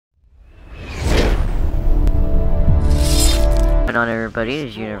going on, everybody? It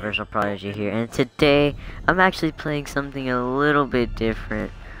is Universal Prodigy here, and today I'm actually playing something a little bit different.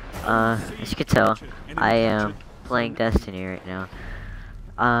 As you can tell, I am playing Destiny right now.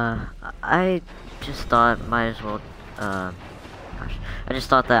 I just thought might as well, I just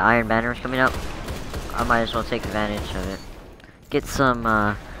thought that Iron Banner was coming up. I might as well take advantage of it. Get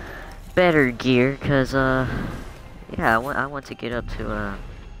some, better gear, cause, yeah, I want to get up to, I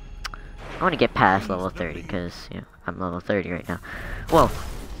want to get past level 30, because, you know, I'm level 30 right now. Whoa!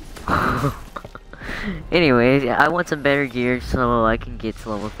 Anyways, I want some better gear so I can get to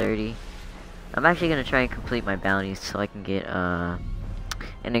level 30. I'm actually going to try and complete my bounties so I can get, an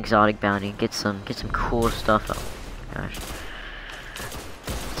exotic bounty, get some cool stuff. Oh, gosh.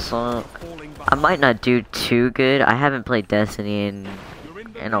 So, I might not do too good. I haven't played Destiny in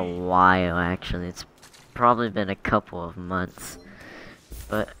a while, actually. It's probably been a couple of months.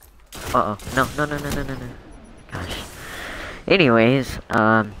 But, uh-oh. No. Gosh. Anyways,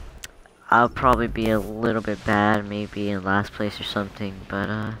 I'll probably be a little bit bad, maybe in last place or something, but,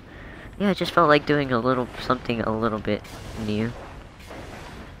 yeah, I just felt like doing something a little bit new.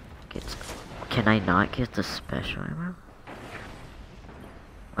 Can I not get the special armor?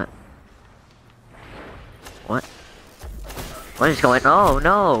 What? What is going on? Oh,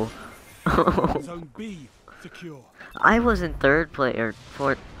 no! Zone B secure. I was in third place, or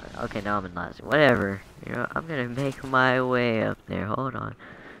fourth. Okay, now I'm in last. Whatever. You know, I'm gonna make my way up there. Hold on.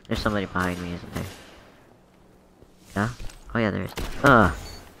 There's somebody behind me, isn't there? Yeah? Oh, yeah, there is.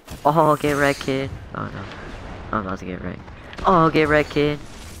 Oh, get wrecked, kid. Oh, no. I'm about to get wrecked. Oh, get wrecked, kid.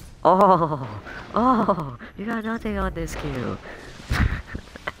 Oh, you got nothing on this kill.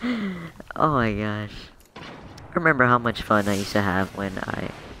 Oh my gosh. I remember how much fun I used to have when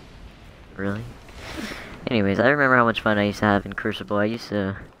Really? Anyways, I remember how much fun I used to have in Crucible. I used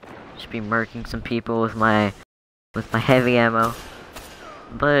to just be murking some people with my heavy ammo.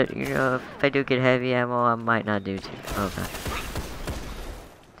 But, you know, if I do get heavy ammo, I might not do too. Oh gosh.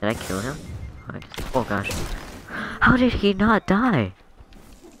 Did I kill him? Oh gosh. How did he not die?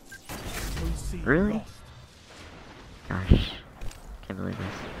 Really? Gosh. Can't believe this.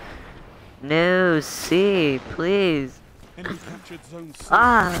 No, C, please.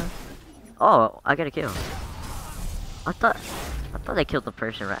 Ah! Oh, I got a kill. I thought I killed the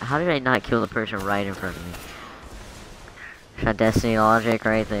person right. How did I not kill the person right in front of me? That Destiny logic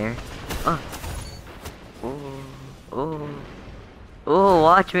right there. Oh. Oh,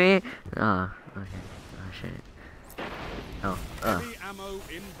 watch me. Oh, okay. Oh, shit. Oh, Heavy ammo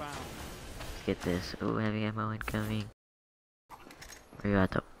inbound. Let's get this. Ooh, heavy ammo incoming. Where you at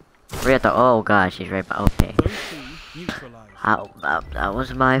though? Where you at though? Oh gosh, he's right by. Okay. That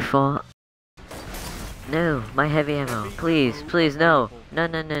was my fault. No, my heavy ammo. Please, no. No.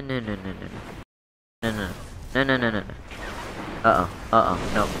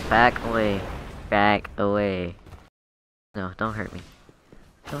 Uh-oh. No, back away. No, don't hurt me.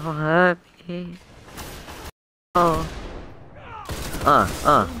 Don't hurt me. Oh.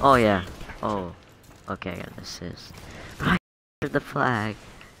 Oh yeah. Oh. Okay, I got an assist. I got the flag.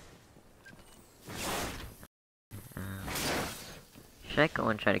 Should I go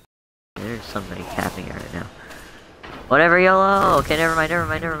and try to... There's somebody capping it right now. Whatever, YOLO! Okay, never mind.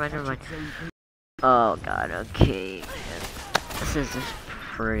 Oh god, okay. Man. This is just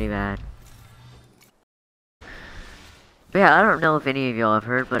pretty bad. But yeah, I don't know if any of y'all have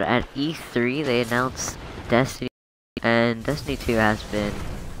heard, but at E3 they announced Destiny, and Destiny 2 has been,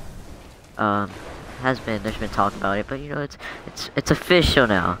 there's been talk about it, but you know, it's official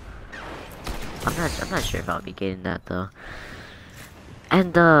now. I'm not sure if I'll be getting that though.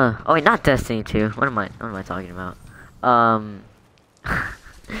 And oh wait, not Destiny 2. What am I talking about?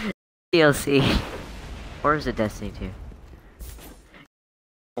 DLC. Or is it Destiny 2?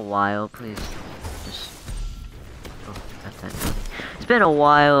 A while, please. Just got that. It's been a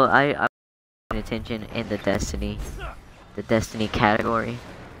while. I'm paying attention in the Destiny category.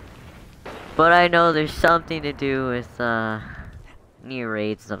 But I know there's something to do with new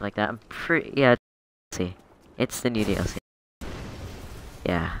raids and stuff like that. Yeah, it's the new DLC.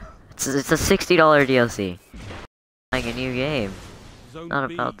 Yeah, it's a $60 DLC. Like a new game.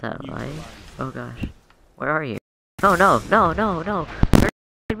 Not about that life. Oh gosh, where are you? Oh no!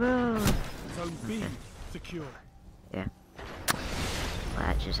 Move. Okay. Yeah,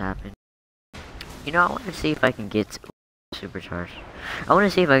 that just happened. You know, I want to see if I can get supercharged. I want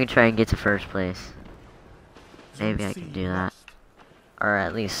to see if I can try and get to first place. Maybe I can do that, or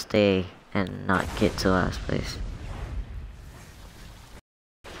at least stay and not get to last place.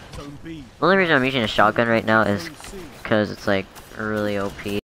 The only reason I'm using a shotgun right now is because it's like really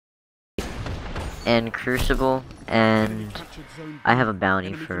OP. and Crucible, and Captured zone I B. have a bounty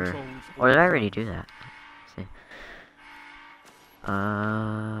Enemy for. controls Or did I all already zones. do that? Let's see.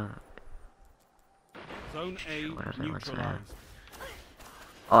 Zone A What else I want to have? neutralized.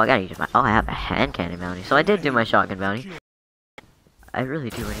 Oh, I gotta use my. Oh, I have a hand cannon bounty, so I did do my shotgun bounty. I really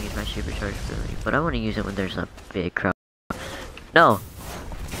do want to use my supercharged ability, but I want to use it when there's a big crowd. No!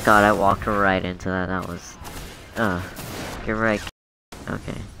 God, I walked right into that. That was. Get right.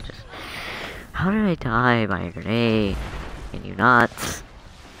 Okay, just. How did I die by a grenade? Can you not?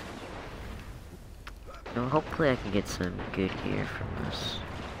 No, hopefully I can get some good gear from this.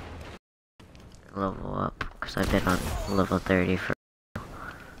 Level up, because I've been on level 30 for. I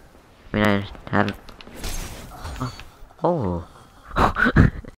mean, I haven't. Oh.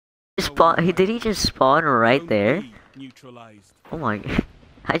 Did he just spawn right Zone there? B neutralized. Oh my god.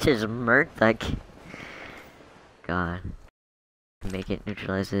 I just murked that God. Make it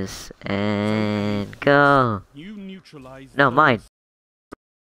neutralize this. And go. You neutralized. No, those mine.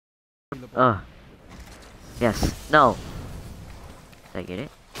 available. Oh. Yes. No. Did I get it?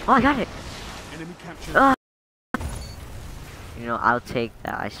 Oh, I got it. Enemy captured. Ah. You know, I'll take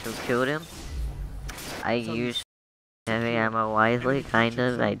that. I still killed him. I used heavy ammo wisely, kind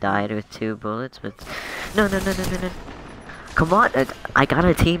of. I died with 2 bullets, but no. Come on, I got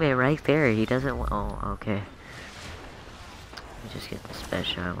a teammate right there. He doesn't want. Oh, okay. Let me just get the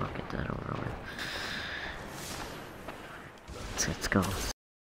special. I won't get that over with. Let's go.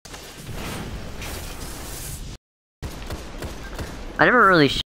 I never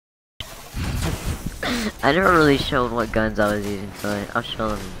really. I never really showed what guns I was using, so I'll show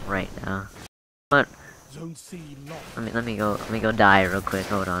them right now. But Zone C lost. let me go die real quick.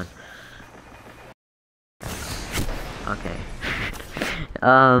 Hold on. Okay.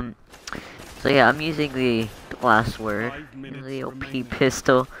 So yeah, I'm using the last word, 5 minutes the OP remaining.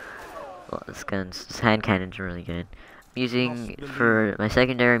 pistol. Well, this hand cannon's really good. I'm using for my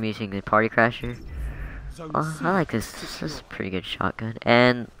secondary. I'm using the party crasher. Zone Oh, C I like this. This secure. is a pretty good shotgun.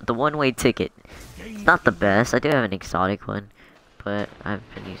 And the one-way ticket. Gain It's not the best. I do have an exotic one, but I've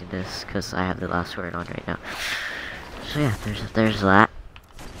been using this because I have the last word on right now. So yeah, there's that.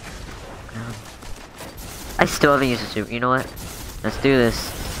 I still haven't used a super. You know what? Let's do this.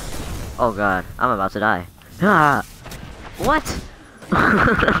 Oh god, I'm about to die. Ah! What?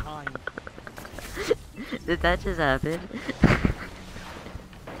 time. Did that just happen?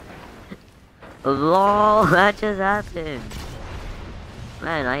 LOL, that just happened.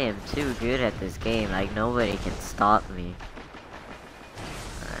 Man, I am too good at this game. Like, nobody can stop me.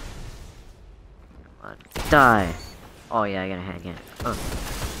 Alright. Come on. Die. Oh yeah, I got a hand cannon. Oh.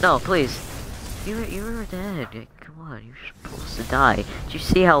 No, please. You were dead. Come on, you're supposed to die. Did you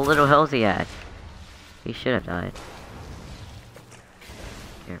see how little health he had? He should have died.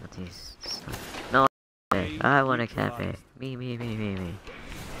 Here with these stuff. No, I want a cafe. Me. Me,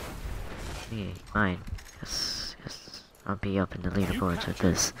 mine. Yes. I'll be up in the You leaderboards with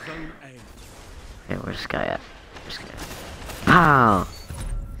captured this. Zone A. Okay, where's this guy at? Where's this guy at? Pow!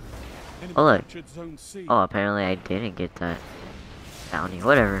 Enemy Oh, look. captured Zone C. Oh, apparently I didn't get that bounty.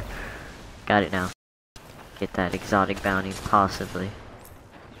 Whatever. Got it now. Get that exotic bounty, possibly.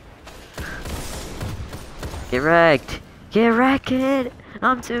 Get wrecked! Get wrecked!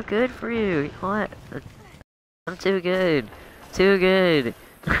 I'm too good for you! What? I'm too good! Too good!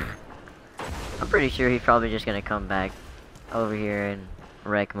 I'm pretty sure he's probably just gonna come back over here and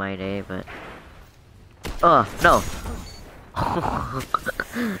wreck my day, but... Oh, no!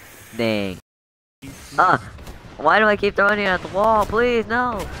 Dang. Ah! Why do I keep throwing it at the wall? Please,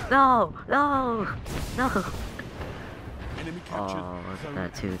 no! No! Enemy captured Oh, look Zone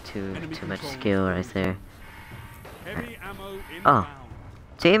at that, A. too Enemy much control skill right zone there. Heavy ammo Oh. inbound.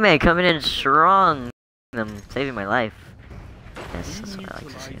 Teammate coming in strong! I'm saving my life. Yes, that's what I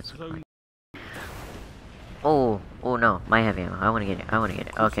like to see. That's what I like. Oh no, my heavy ammo. I wanna get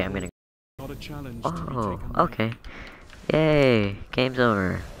it. Okay, I'm gonna. Not a challenge to be Oh, taken okay. Yay, game's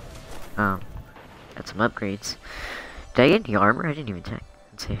over. Got some upgrades. Did I get any armor? I didn't even check.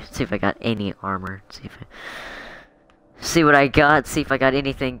 Let's see if I got any armor. See what I got. See if I got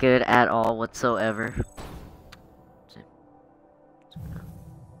anything good at all whatsoever.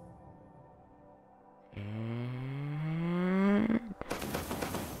 And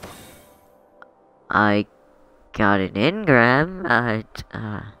I got an engram.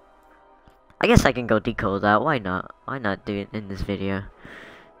 I guess I can go decode that. Why not? Why not do it in this video?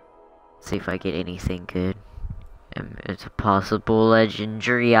 See if I get anything good. It's a possible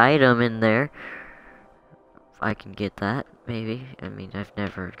legendary item in there. If I can get that, maybe. I mean, I've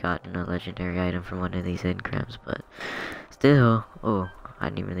never gotten a legendary item from one of these engrams, but still. Oh, I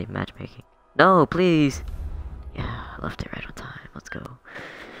didn't even leave matchmaking. No, please. Yeah, I left it right on time. Let's go.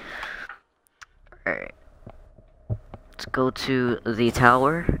 Alright. Let's go to the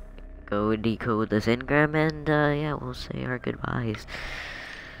tower. Go decode this engram, and yeah, we'll say our goodbyes.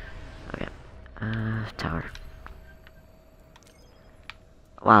 Okay. Tower.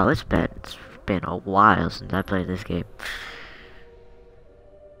 Wow, it's been a while since I played this game.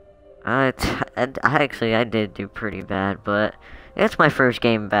 I did do pretty bad, but it's my first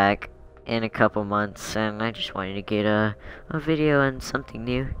game back in a couple months, and I just wanted to get a video and something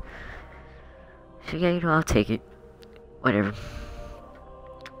new. So yeah, you know, I'll take it. Whatever.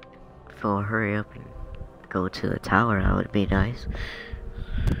 If I'll hurry up and go to the tower, that would be nice.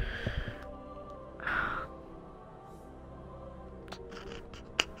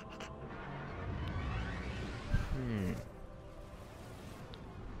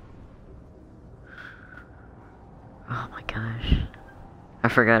 Oh my gosh. I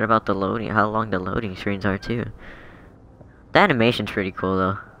forgot about the loading, how long the loading screens are too. The animation's pretty cool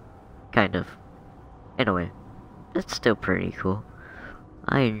though. Kind of. In a way. It's still pretty cool.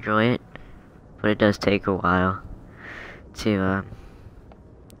 I enjoy it. But it does take a while to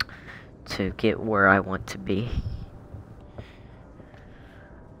get where I want to be.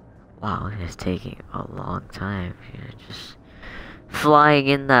 Wow, it's taking a long time. Just flying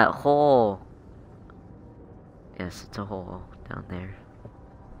in that hole. Yes, it's a hole down there.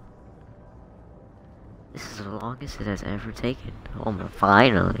 This is the longest it has ever taken. Oh,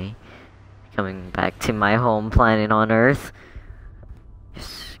 finally. Coming back to my home planet on Earth.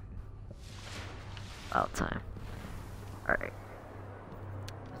 Just about time. Alright.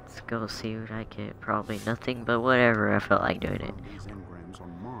 Let's go see what I get. Probably nothing, but whatever. I felt like doing it.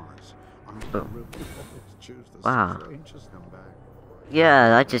 Boom. Wow.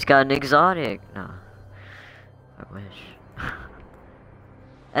 Yeah, I just got an exotic. No. I wish.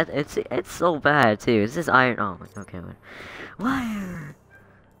 It's so bad too. Is this iron? Oh, okay. Wire.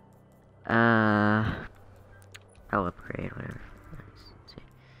 I'll upgrade whatever. Let's see.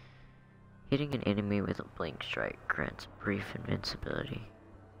 Hitting an enemy with a blink strike grants brief invincibility.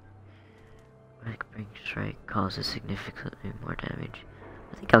 Blink strike causes significantly more damage.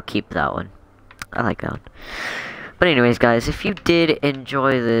 I think I'll keep that one. I like that one. But anyways, guys, if you did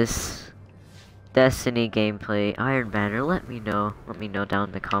enjoy this Destiny gameplay, Iron Banner, let me know. Let me know down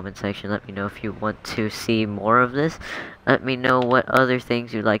in the comment section. Let me know if you want to see more of this. Let me know what other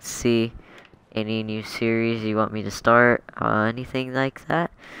things you'd like to see. Any new series you want me to start. Anything like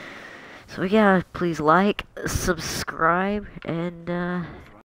that. So yeah, please like, subscribe, and